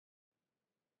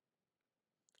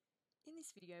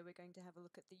this video, we're going to have a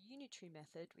look at the unitary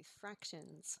method with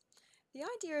fractions. The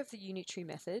idea of the unitary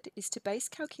method is to base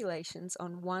calculations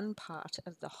on one part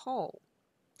of the whole.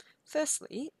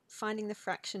 Firstly, finding the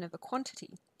fraction of a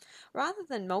quantity. Rather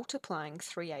than multiplying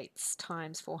 3/8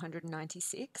 times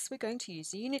 496, we're going to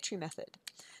use the unitary method.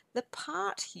 The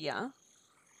part here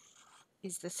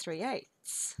is the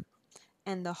 3/8,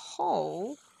 and the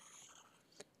whole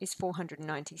is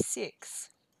 496.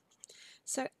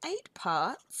 So 8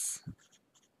 parts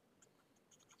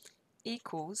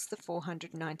equals the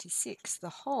 496, the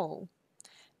whole.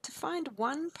 To find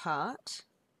one part,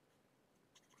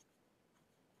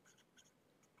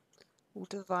 we'll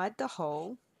divide the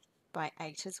whole by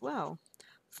 8 as well.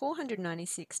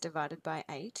 496 divided by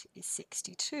 8 is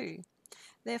 62.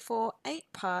 Therefore,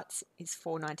 8 parts is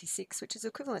 496, which is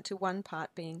equivalent to one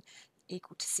part being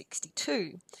equal to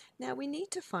 62. Now we need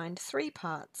to find 3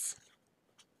 parts.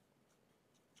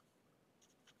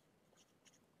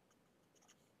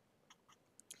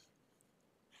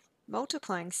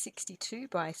 Multiplying 62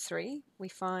 by 3, we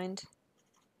find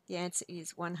the answer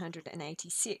is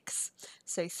 186.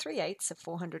 So 3/8 of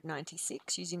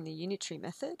 496 using the unitary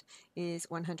method is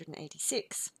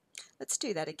 186. Let's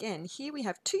do that again. Here we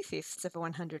have 2/5 of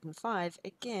 105.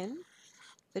 Again,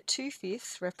 the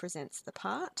 2/5 represents the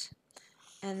part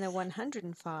and the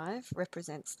 105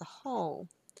 represents the whole.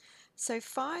 So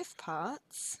 5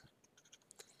 parts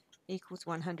equals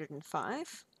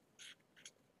 105.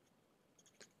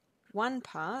 1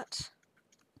 part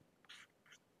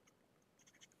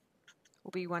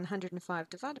will be 105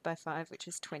 divided by 5, which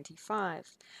is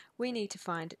 25. We need to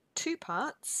find 2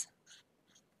 parts.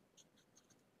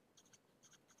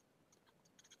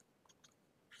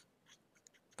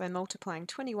 By multiplying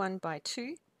 21 by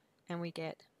 2, and we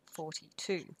get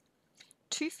 42.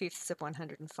 2/5 of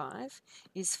 105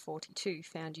 is 42,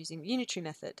 found using the unitary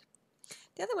method.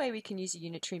 The other way we can use a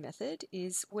unitary method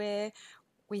is where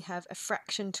we have a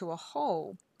fraction to a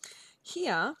whole.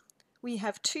 Here we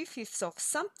have 2/5 of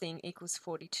something equals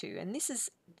 42, and this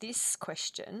is this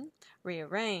question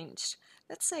rearranged.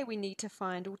 Let's say we need to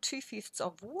find 2/5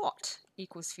 of what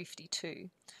equals 52.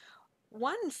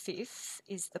 1/5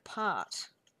 is the part.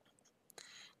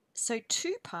 So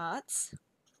 2 parts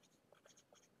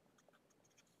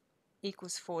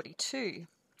equals 42.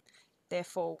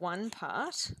 Therefore, 1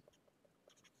 part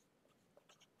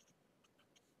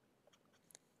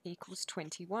equals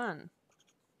 21,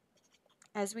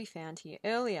 as we found here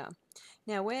earlier.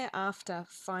 Now we're after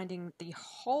finding the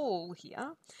whole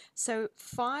here, so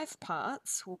 5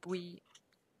 parts will be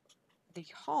the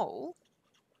whole.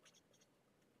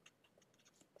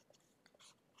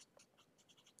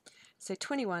 So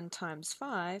 21 times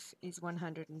 5 is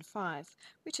 105,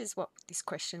 which is what this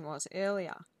question was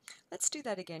earlier. Let's do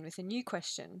that again with a new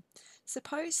question.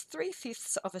 Suppose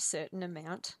 3/5 of a certain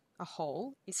amount, a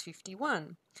whole, is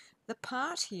 51. The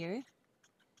part here,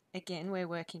 again, we're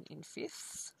working in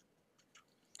fifths.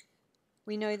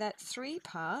 We know that 3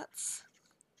 parts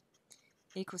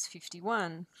equals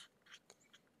 51.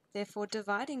 Therefore,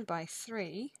 dividing by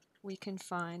 3, we can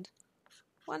find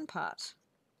 1 part.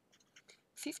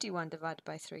 51 divided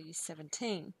by 3 is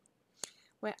 17.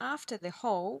 We're after the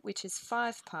whole, which is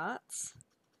 5 parts.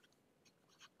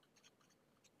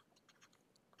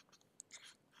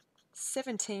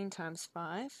 17 times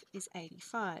 5 is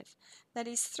 85. That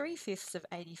is 3/5 of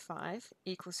 85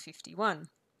 equals 51.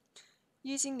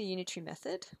 Using the unitary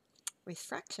method with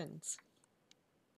fractions.